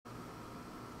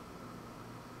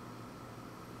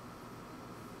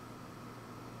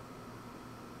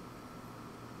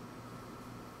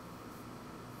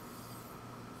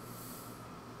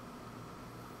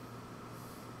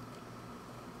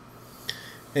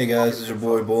Hey guys, this is your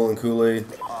boy Boilingkoolaid.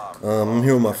 I'm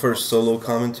here with my first solo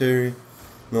commentary.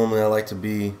 Normally I like to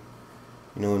be,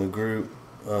 in a group,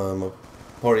 a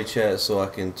party chat, so I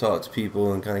can talk to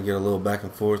people and kind of get a little back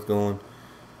and forth going.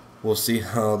 We'll see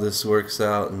how this works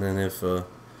out, and then if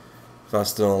I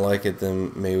still don't like it,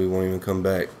 then maybe we won't even come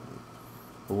back.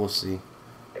 But we'll see.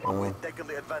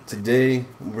 Today,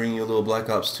 I'm bringing you a little Black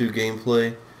Ops 2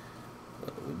 gameplay.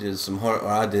 I did some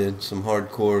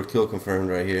hardcore kill confirmed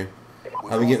right here.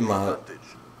 I've been getting my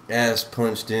ass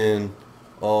punched in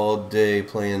all day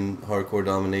playing hardcore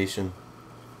domination.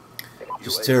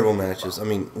 Just terrible matches. I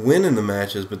mean, winning the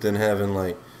matches, but then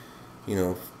having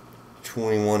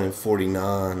 21 and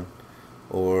 49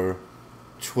 or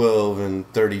 12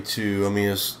 and 32. I mean,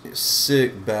 it's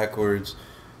sick backwards.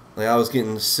 Like, I was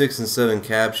getting 6 and 7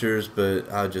 captures,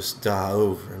 but I would just die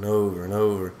over and over and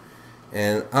over.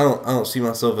 And I don't see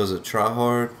myself as a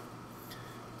tryhard,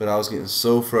 but I was getting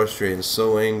so frustrated and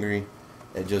so angry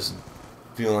at just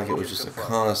feeling like it was just a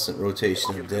constant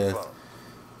rotation of death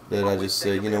that I just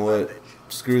said, you know what,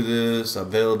 screw this. I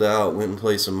bailed out, went and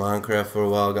played some Minecraft for a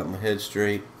while, got my head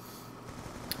straight.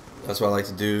 That's what I like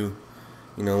to do.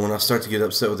 When I start to get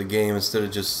upset with the game, instead of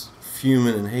just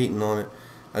fuming and hating on it,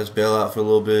 I just bail out for a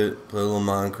little bit, play a little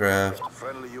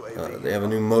Minecraft. They have a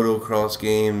new motocross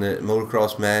game, that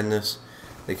Motocross Madness.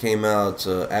 They came out,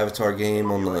 Avatar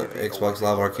game on the Xbox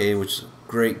Live Arcade, which is a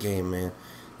great game, man.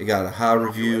 It got a high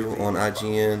review on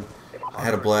IGN. I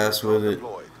had a blast with it,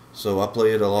 so I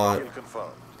play it a lot.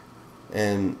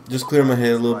 And just clear my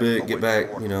head a little bit, get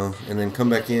back, and then come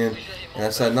back in. And I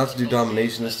decided not to do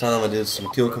domination this time. I did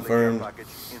some kill confirmed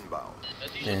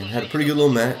and had a pretty good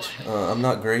little match. I'm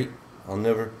not great. I'll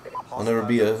never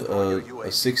be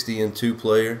a 60 and 2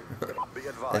 player.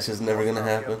 That's just never gonna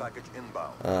happen.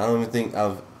 I don't even think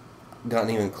I've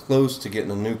gotten even close to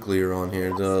getting a nuclear on here,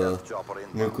 the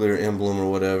nuclear emblem or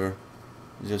whatever.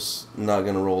 Just not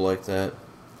gonna roll like that.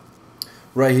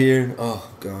 Right here,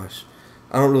 oh gosh,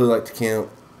 I don't really like to camp,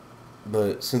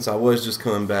 but since I was just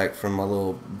coming back from my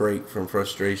little break from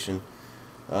frustration,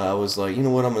 I was like, you know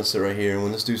what, I'm gonna sit right here, and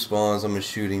when this dude spawns, I'm gonna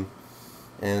shoot him.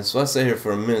 And so I sat here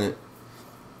for a minute,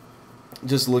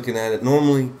 just looking at it.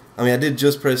 Normally, I mean, I did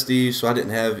just prestige, so I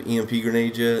didn't have EMP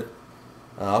grenades yet.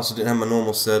 I also didn't have my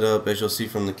normal setup, as you'll see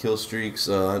from the kill streaks.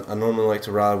 I normally like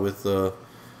to ride with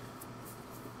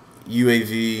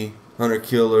UAV, Hunter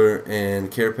Killer, and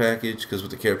Care Package, because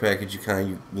with the Care Package you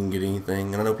can get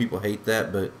anything. And I know people hate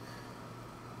that, but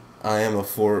I am a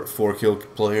four kill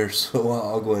player, so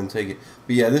I'll go ahead and take it.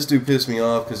 But yeah, this dude pissed me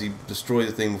off because he destroyed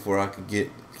the thing before I could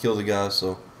kill the guy.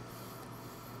 So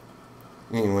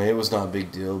anyway, it was not a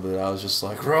big deal, but I was just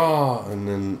like, raw, and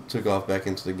then took off back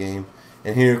into the game.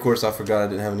 And here, of course, I forgot I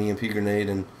didn't have an EMP grenade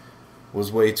and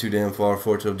was way too damn far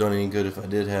for it to have done any good if I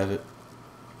did have it.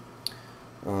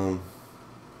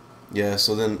 Yeah,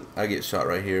 so then I get shot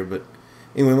right here. But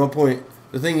anyway, my point,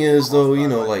 the thing is, though,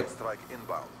 like,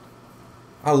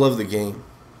 I love the game.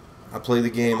 I play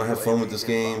the game, I have fun with this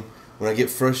game. When I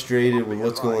get frustrated with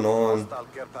what's going on,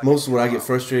 most of what I get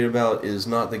frustrated about is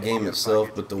not the game itself,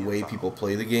 but the way people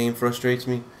play the game frustrates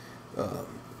me.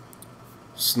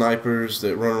 Snipers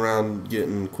that run around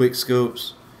getting quick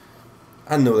scopes.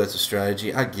 I know that's a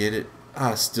strategy. I get it.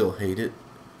 I still hate it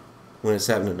when it's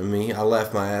happening to me. I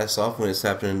laugh my ass off when it's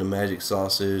happening to Magic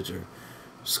Sausage or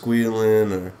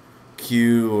Squealing or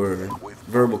Q or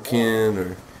Verbal Ken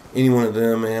or any one of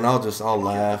them, man. I'll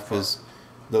laugh because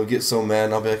they'll get so mad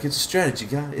and I'll be like, it's a strategy,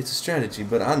 guy. It's a strategy.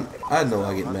 But I know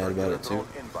I get mad about it too.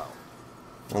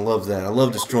 I love that. I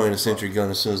love destroying a sentry gun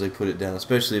as soon as they put it down,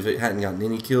 especially if it hadn't gotten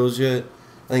any kills yet.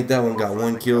 I think that one got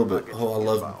 1 kill, but oh, I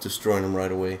love destroying them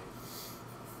right away.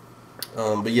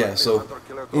 But yeah, so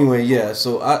anyway, yeah,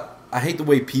 so I hate the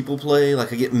way people play.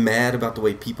 Like, I get mad about the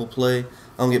way people play.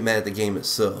 I don't get mad at the game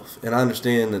itself. And I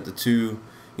understand that the two,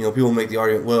 people make the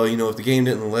argument, well, if the game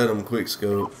didn't let them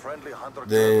quickscope,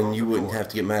 then you wouldn't have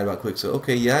to get mad about quickscope.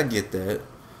 Okay, yeah, I get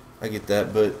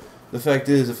that. But the fact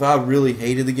is, if I really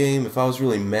hated the game, if I was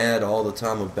really mad all the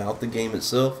time about the game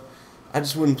itself, I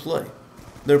just wouldn't play.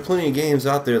 There are plenty of games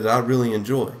out there that I really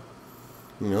enjoy.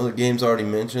 The games already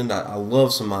mentioned. I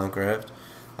love some Minecraft.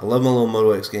 I love my little Moto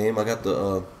X game. I got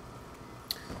the,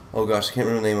 oh gosh, I can't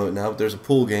remember the name of it now, but there's a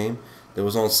pool game that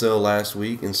was on sale last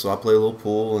week, and so I play a little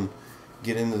pool and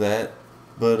get into that.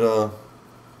 But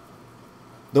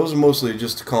those are mostly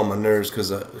just to calm my nerves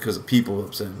because of people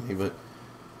upsetting me. But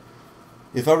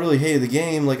if I really hated the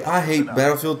game, like, I hate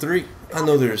Battlefield 3. I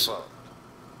know there's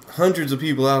hundreds of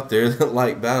people out there that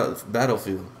like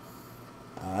Battlefield.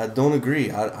 I don't agree.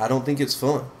 I don't think it's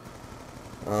fun.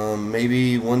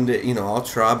 Maybe one day, I'll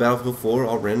try Battlefield 4,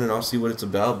 I'll rent it, I'll see what it's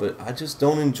about, but I just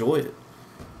don't enjoy it.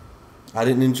 I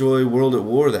didn't enjoy World at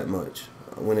War that much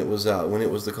when it was out, when it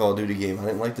was the Call of Duty game. I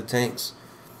didn't like the tanks.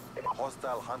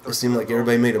 It seemed like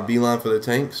everybody made a beeline for the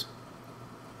tanks,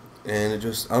 and it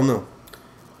just, I don't know,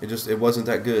 it wasn't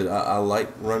that good. I like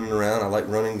running around, I like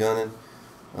running, gunning.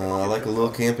 I like a little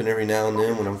camping every now and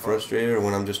then when I'm frustrated or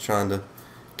when I'm just trying to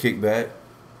kick back.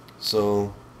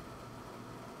 So,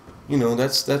 you know,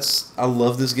 I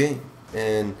love this game.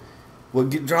 And what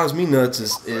drives me nuts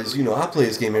is, you know, I play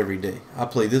this game every day. I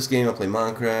play this game, I play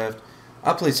Minecraft.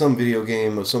 I play some video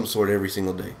game of some sort every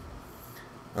single day.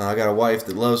 I got a wife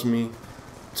that loves me,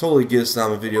 totally gets that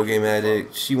I'm a video game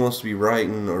addict. She wants to be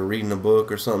writing or reading a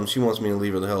book or something. She wants me to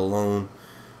leave her the hell alone,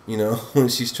 you know, when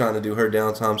she's trying to do her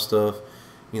downtime stuff.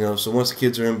 You know, so once the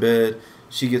kids are in bed,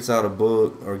 she gets out a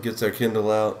book or gets her Kindle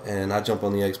out, and I jump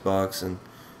on the Xbox and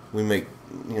we make,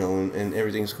 you know, and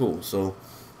everything's cool. So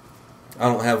I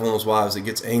don't have one of those wives that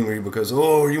gets angry because,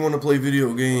 oh, you want to play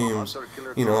video games.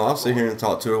 You know, I'll sit here and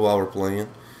talk to her while we're playing,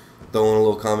 throw in a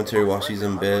little commentary while she's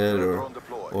in bed,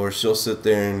 or she'll sit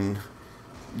there and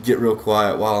get real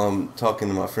quiet while I'm talking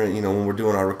to my friend, you know, when we're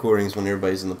doing our recordings when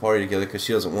everybody's in the party together, because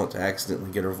she doesn't want to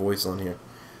accidentally get her voice on here.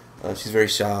 She's very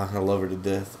shy. I love her to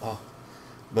death. Oh.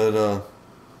 But,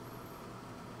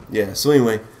 yeah, so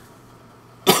anyway,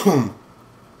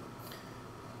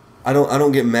 I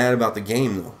don't get mad about the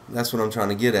game, though. That's what I'm trying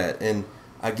to get at. And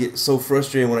I get so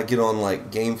frustrated when I get on,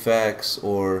 like, Game Facts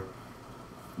or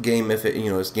Game FAQ,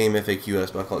 you know, it's Game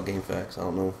FAQs, but I call it Game Facts. I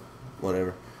don't know,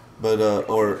 whatever. But,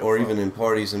 or even in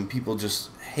parties, and people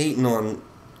just hating on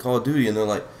Call of Duty, and they're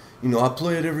like, you know, I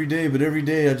play it every day, but every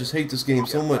day I just hate this game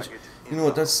so much. You know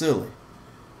what, that's silly.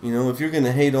 You know, if you're going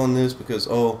to hate on this because,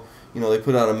 oh, you know, they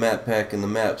put out a map pack and the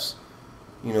maps,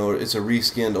 you know, it's a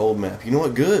reskinned old map. You know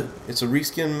what, good. It's a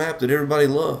reskinned map that everybody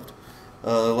loved.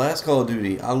 Last Call of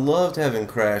Duty, I loved having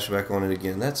Crash back on it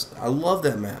again. I love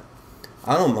that map.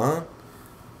 I don't mind.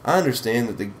 I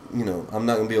understand that, you know, I'm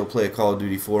not going to be able to play a Call of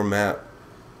Duty 4 map.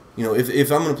 You know, if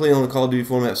I'm going to play on the Call of Duty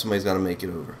 4 map, somebody's got to make it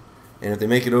over. And if they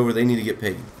make it over, they need to get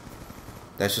paid.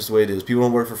 That's just the way it is. People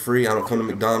don't work for free. I don't come to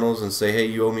McDonald's and say, hey,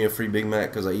 you owe me a free Big Mac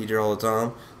because I eat here all the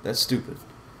time. That's stupid.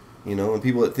 You know, and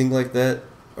people that think like that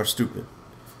are stupid.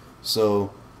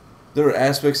 So there are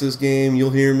aspects of this game.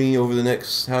 You'll hear me over the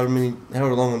next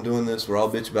however long I'm doing this where I'll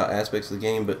bitch about aspects of the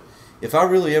game. But if I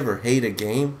really ever hate a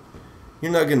game,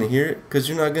 you're not going to hear it because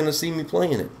you're not going to see me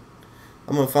playing it.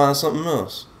 I'm going to find something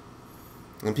else.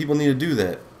 And people need to do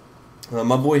that.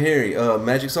 My boy Harry,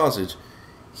 Magic Sausage,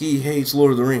 he hates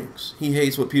Lord of the Rings. He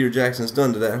hates what Peter Jackson's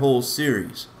done to that whole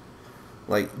series.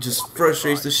 Like, just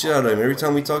frustrates the shit out of him. Every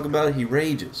time we talk about it, he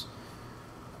rages.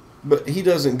 But he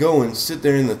doesn't go and sit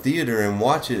there in the theater and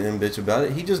watch it and bitch about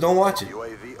it. He just don't watch it.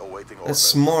 That's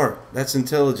smart. That's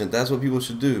intelligent. That's what people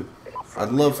should do.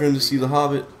 I'd love for him to see The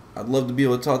Hobbit. I'd love to be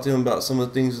able to talk to him about some of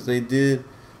the things that they did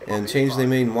and changes they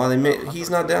made and why they made it. He's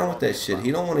not down with that shit.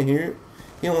 He don't want to hear it.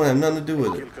 He don't want to have nothing to do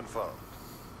with it.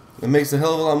 It makes a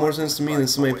hell of a lot more sense to me than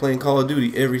somebody playing Call of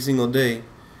Duty every single day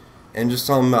and just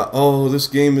talking about, oh, this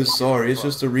game is sorry. It's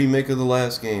just a remake of the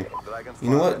last game. You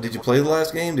know what? Did you play the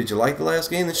last game? Did you like the last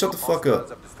game? Then shut the fuck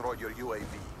up.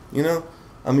 You know?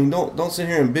 I mean, don't sit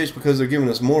here and bitch because they're giving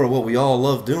us more of what we all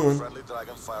love doing.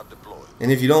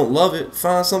 And if you don't love it,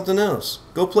 find something else.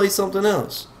 Go play something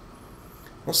else.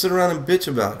 Don't sit around and bitch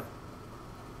about it.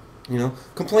 You know?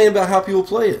 Complain about how people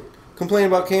play it. Complain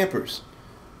about campers.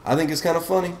 I think it's kind of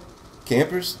funny.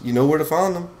 Campers, you know where to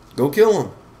find them. Go kill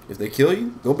them. If they kill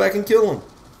you, go back and kill them.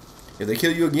 If they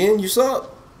kill you again, you suck.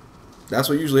 That's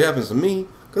what usually happens to me,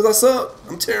 because I suck.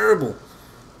 I'm terrible.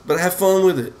 But I have fun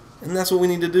with it, and that's what we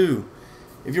need to do.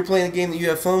 If you're playing a game that you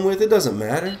have fun with, it doesn't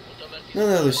matter. None of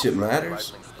that other shit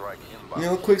matters. You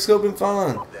know, quick scoping,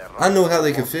 fine. I know how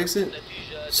they can fix it.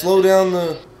 Slow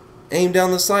down aim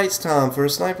down the sights time for a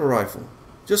sniper rifle.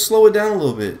 Just slow it down a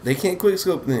little bit. They can't quick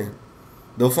scope then.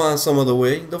 They'll find some other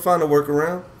way. They'll find a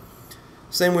workaround.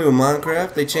 Same way with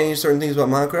Minecraft. They change certain things about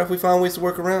Minecraft. We find ways to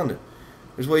work around it.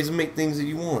 There's ways to make things that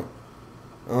you want.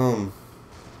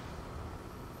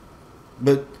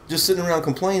 But just sitting around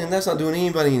complaining, that's not doing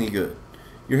anybody any good.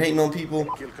 You're hating on people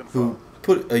who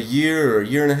put a year or a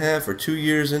year and a half or 2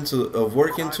 years of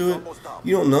work into it.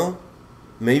 You don't know.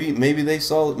 Maybe there's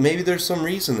some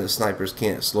reason that snipers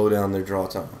can't slow down their draw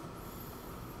time.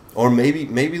 Or maybe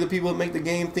the people that make the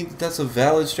game think that that's a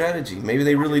valid strategy. Maybe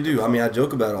they really do. I mean, I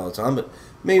joke about it all the time, but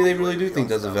maybe they really do think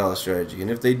that's a valid strategy.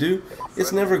 And if they do,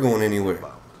 it's never going anywhere.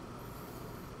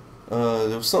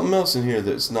 There was something else in here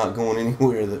that's not going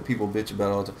anywhere that people bitch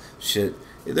about all the time. Shit.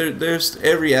 There's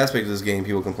every aspect of this game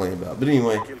people complain about. But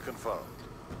anyway,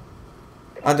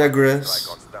 I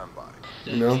digress.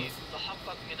 You know,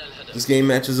 this game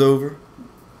match is over.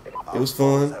 It was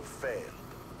fun.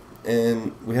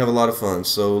 and we have a lot of fun.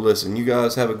 So listen, you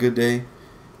guys have a good day.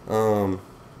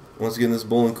 Once again, this is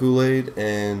Boilingkoolaid,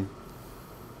 and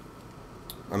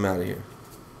I'm out of here.